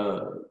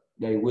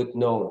 they would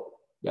know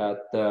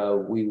that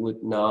we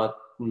would not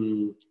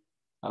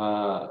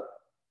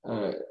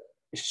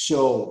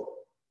show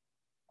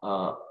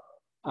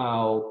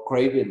our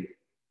craving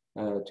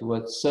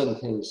towards certain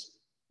things.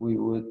 We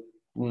would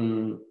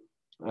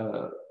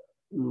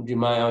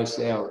remind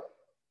ourselves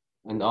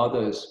and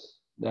others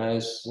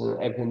that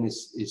everything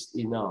is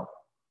enough.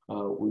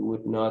 We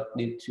would not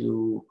need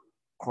to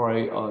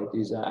crave or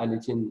desire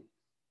anything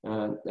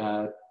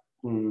that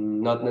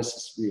not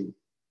necessary.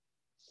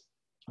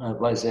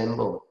 For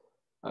example,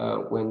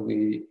 when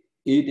we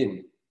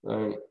eating,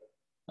 right?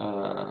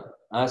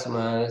 As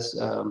much as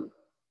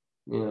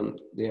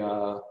they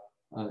are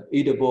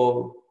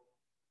eatable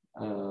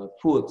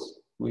foods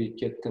we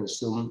can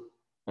consume,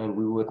 and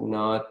we would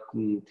not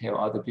tell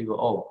other people,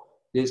 oh,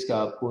 this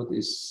kind of food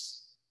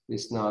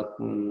is not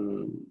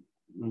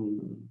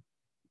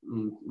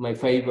my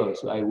favorite,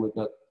 so I would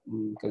not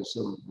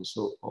consume, and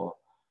so forth.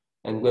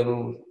 And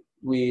when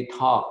we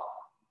talk,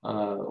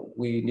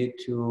 we need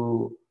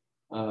to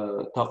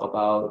talk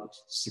about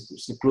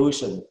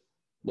seclusion,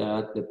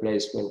 that the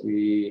place when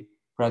we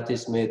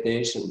practice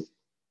meditation,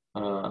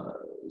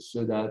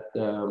 so that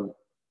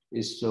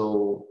is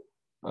so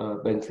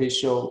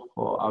beneficial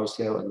for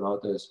ourselves and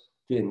others,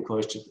 to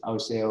encourage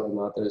ourselves and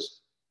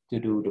others to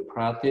do the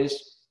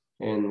practice.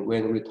 And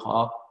when we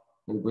talk,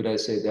 the Buddha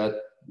said that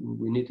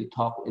we need to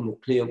talk in a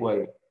clear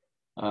way,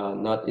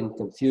 not in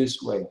confused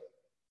way,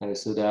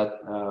 so that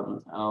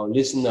our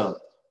listener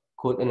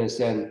could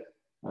understand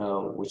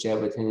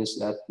whichever things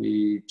that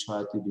we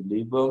try to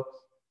deliver.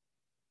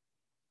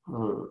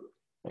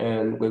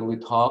 And when we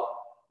talk,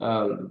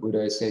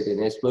 Buddha said the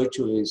next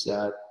virtue is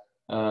that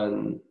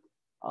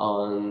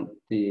on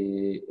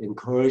the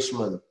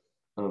encouragement,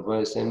 for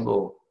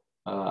example,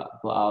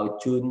 for our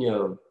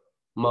junior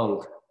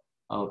monk,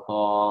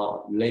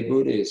 for lay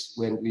Buddhists,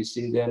 when we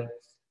see them,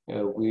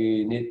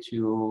 we need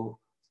to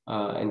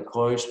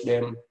encourage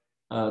them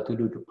to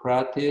do the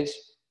practice,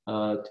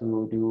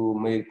 to do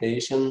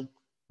meditation,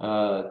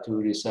 to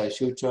recite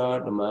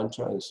sutra, the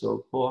mantra, and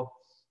so forth.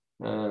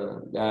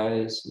 That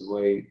is the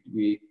way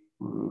we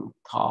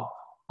talk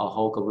our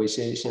whole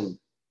conversation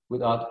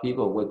with other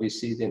people. When we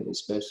see them,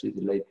 especially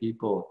the lay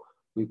people,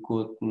 we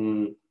could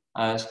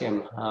ask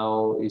them,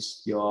 how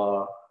is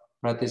your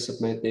practice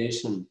of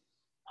meditation?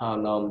 How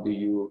long do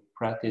you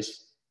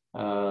practice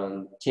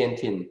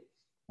chanting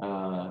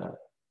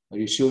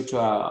your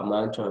sutra,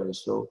 mantra, and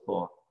so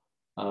forth?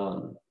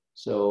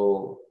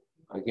 So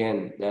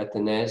again, that's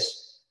the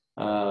next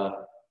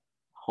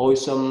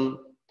wholesome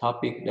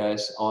topic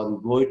that's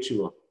on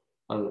virtue,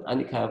 on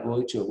any kind of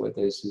virtue,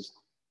 whether it's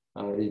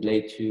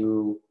related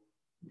to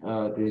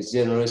the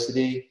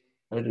generosity,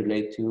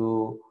 related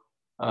to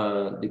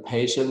the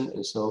patient,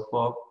 and so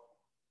forth.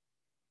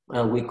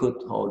 And we could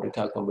hold the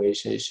kind of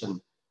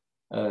conversation,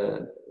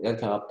 that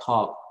kind of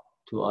talk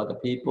to other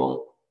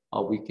people,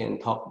 or we can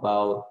talk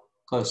about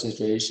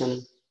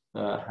concentration,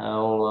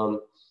 how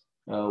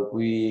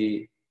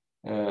we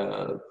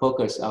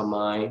focus our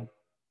mind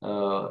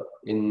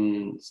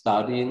in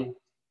studying,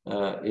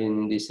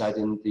 in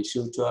deciding the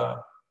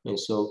sutra, and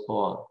so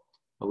forth.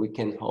 We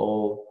can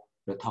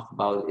talk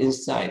about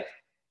insight,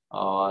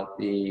 or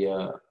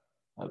the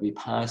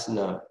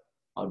vipassana,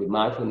 or the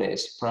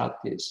mindfulness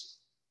practice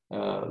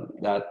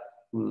that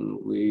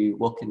we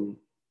working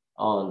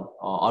on,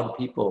 or other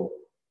people.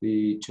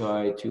 We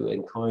try to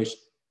encourage,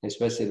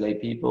 especially lay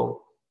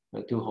people,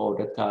 to hold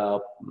that kind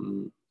of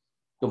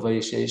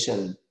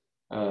conversation,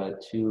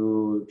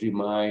 to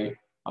remind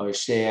or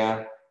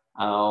share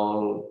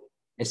our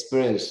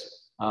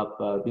experience of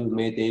doing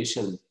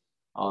meditation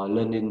or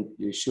learning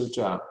the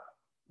sutra,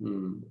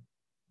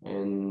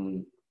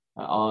 and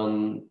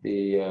on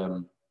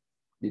the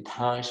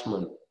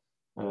detachment.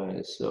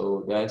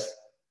 So that's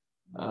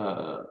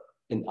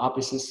in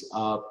opposites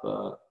of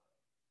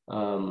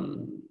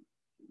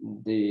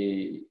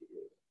the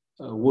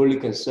worldly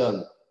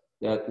concern.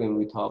 That when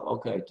we talk,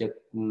 okay, just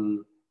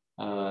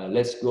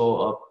let's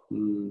go of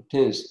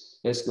things,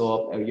 let's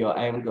go of your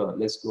anger,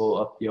 let's go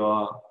of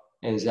your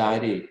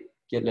anxiety,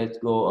 just let's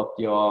go of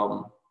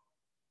your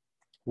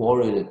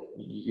worry,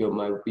 you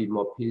might be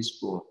more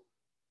peaceful.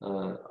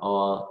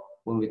 Or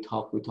when we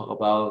talk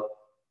about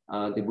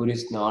the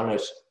Buddhist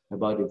knowledge,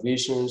 about the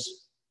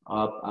visions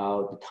of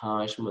our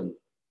detachment,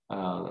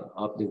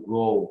 of the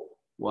goal,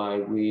 why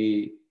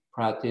we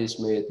practice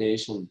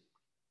meditation,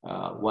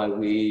 why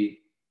we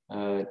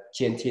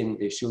chanting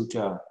the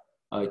sutra,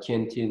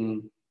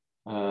 chanting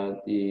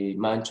the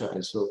mantra,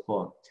 and so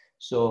forth.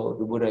 So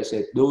the Buddha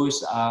said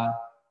those are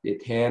the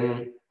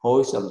 10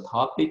 wholesome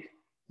topics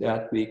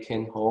that we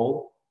can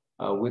hold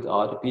with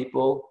other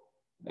people.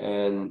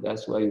 And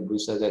that's why we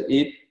said that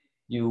if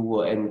you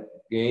will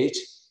engage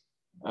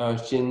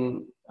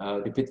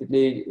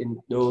repeatedly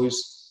in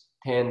those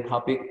 10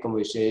 topic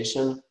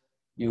conversation,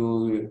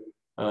 you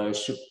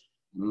should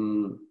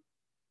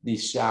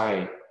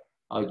decide,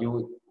 or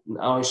you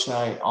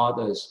outshine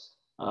others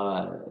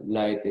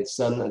like the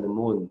sun and the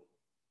moon,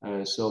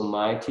 so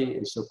mighty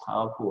and so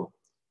powerful.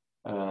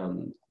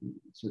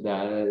 So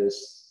that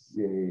is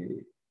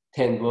the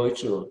 10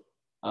 virtues,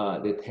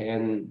 the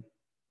 10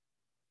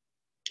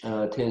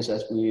 things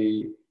that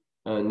we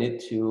need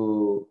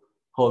to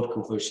hold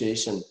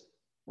conversation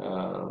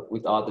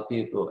with other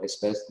people,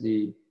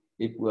 especially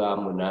if we are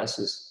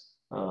monastics,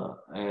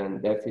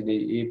 and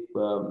definitely if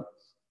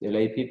the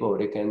lay people,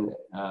 they can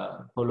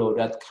follow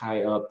that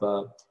kind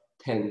of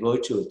 10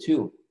 virtue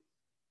too.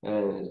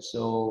 And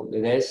so the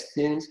next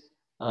thing,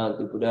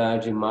 the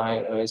Buddha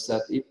reminds us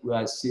that if we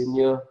are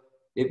senior,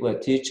 if we are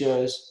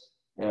teachers,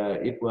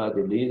 if we are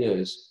the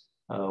leaders,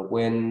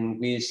 when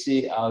we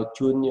see our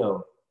junior,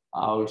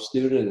 our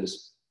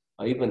students,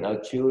 or even our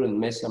children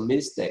make some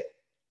mistake,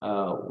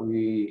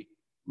 we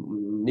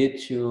need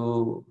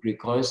to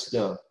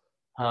reconsider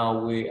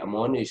how we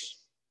admonish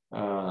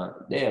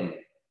them,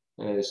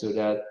 so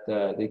that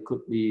they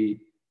could be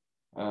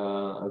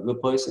a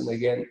good person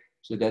again,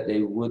 so that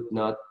they would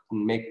not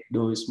make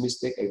those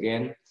mistakes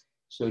again.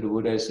 So the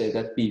Buddha said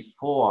that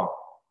before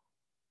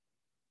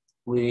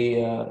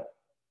we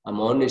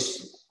admonish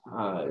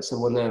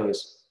someone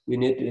else, we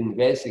need to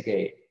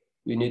investigate.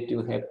 We need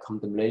to have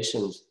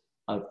contemplations,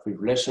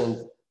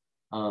 reflections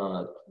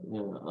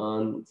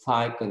on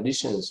 5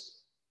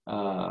 conditions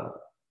to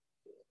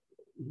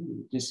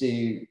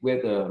see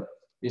whether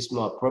it's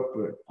more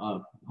appropriate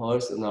for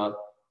us or not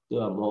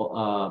to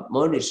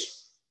admonish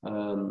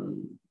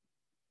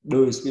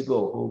those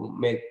people who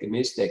make the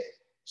mistake.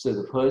 So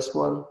the first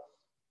one,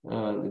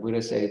 the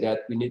Buddha say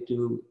that we need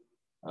to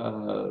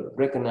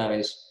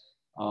recognize,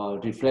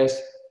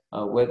 reflect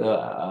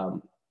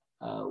whether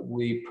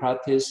we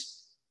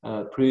practice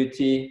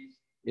purity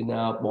in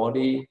our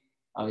body,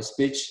 our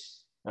speech,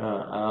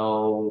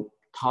 our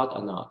thought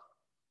or not.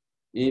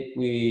 If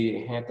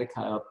we have the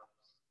kind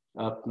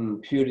of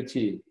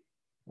purity,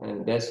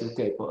 and that's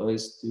okay for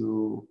us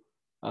to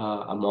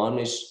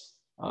admonish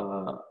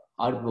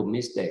audible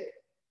mistake.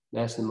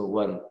 That's number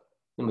 1.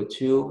 Number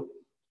 2,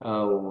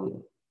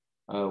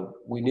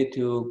 we need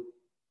to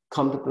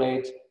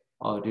contemplate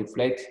or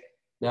reflect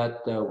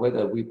that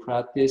whether we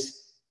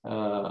practice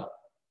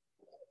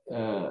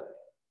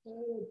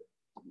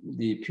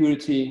the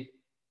purity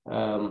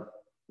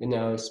in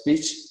our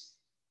speech,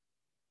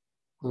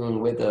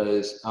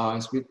 whether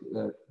our speech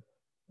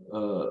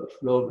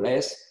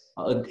flowless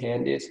or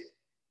intended.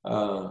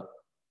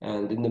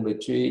 And then number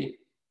 3,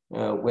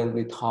 when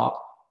we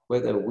talk,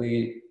 whether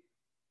we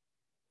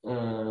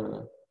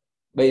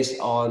based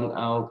on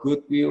our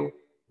goodwill,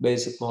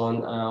 based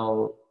upon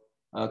our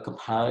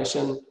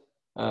compassion,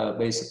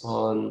 based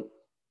upon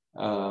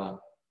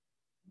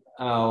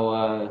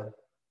our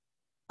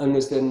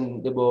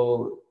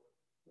understandable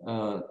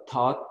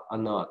thought or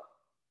not.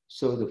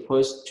 So the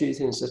first 3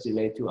 things that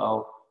relate to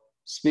our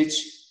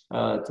speech,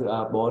 to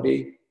our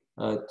body,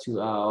 to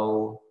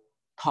our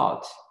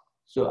thought.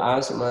 So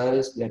as much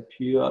as they're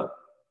pure,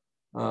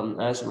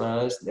 as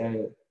much as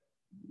they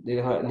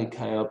don't have any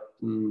kind of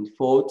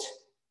fault,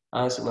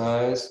 as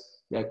much as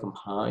their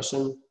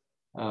compassion,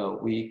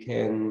 we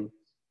can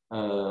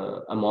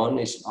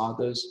admonish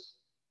others.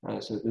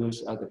 So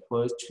those are the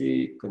first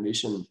 3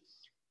 conditions.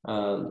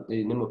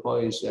 The number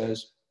 4 is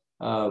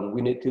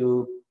we need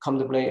to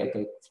contemplate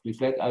and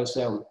reflect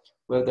ourselves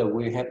whether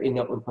we have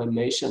enough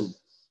information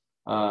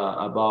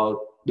about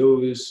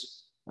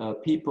those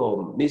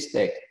people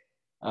mistake.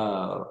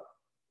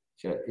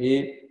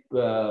 If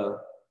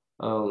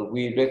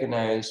we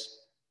recognize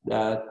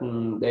that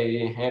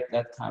they have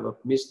that type of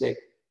mistake,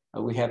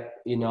 we have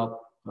enough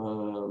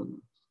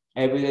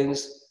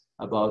evidence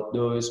about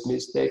those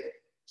mistakes,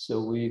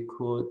 so we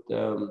could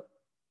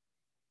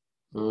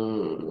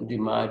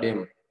remind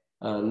them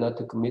not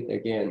to commit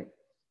again.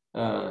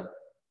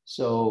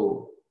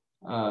 So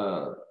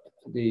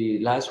the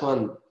last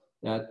one,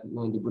 that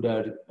when the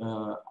Buddha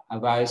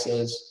advises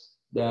us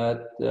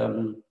that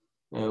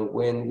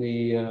when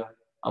we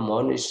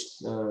admonish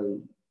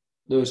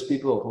those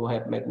people who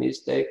have made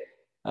mistake.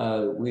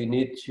 We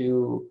need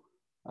to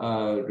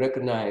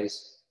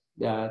recognize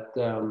that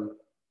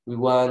we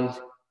want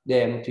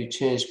them to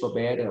change for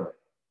better,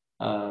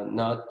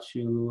 not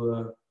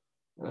to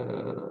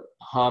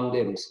harm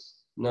them,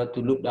 not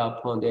to look down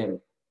upon them,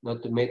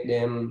 not to make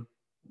them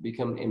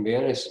become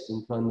embarrassed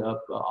in front of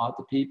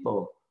other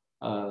people.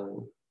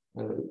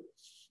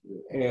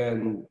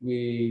 And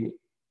we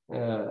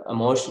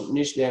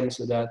admonish them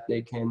so that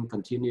they can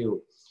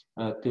continue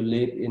to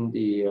live in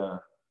the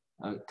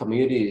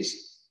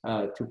communities,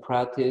 to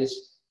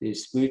practice the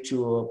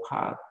spiritual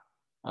path,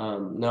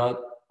 not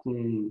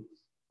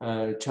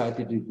try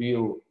to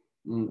reveal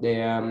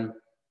their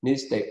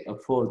mistake or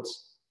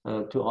faults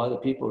to other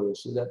people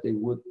so that they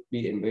would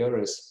be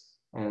embarrassed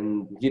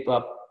and give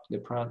up the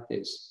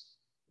practice.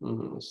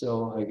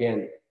 So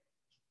again,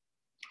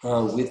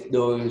 with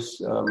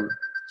those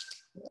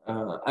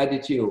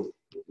attitude,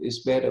 it's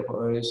better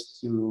for us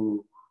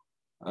to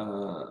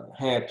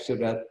have so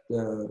that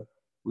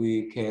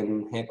we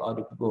can help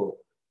other people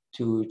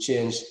to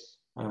change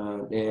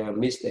their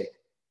mistake.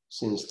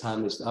 Since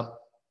time is up,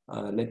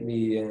 let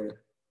me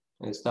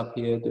stop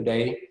here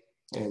today,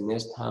 and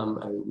next time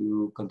I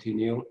will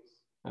continue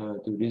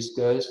to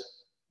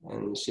discuss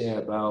and share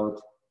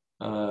about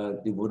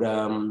the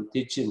Buddha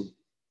teaching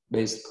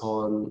based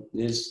on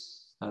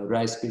this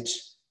right speech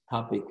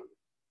topic.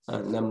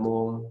 Nam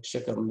mô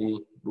Sakami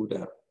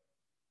Buddha.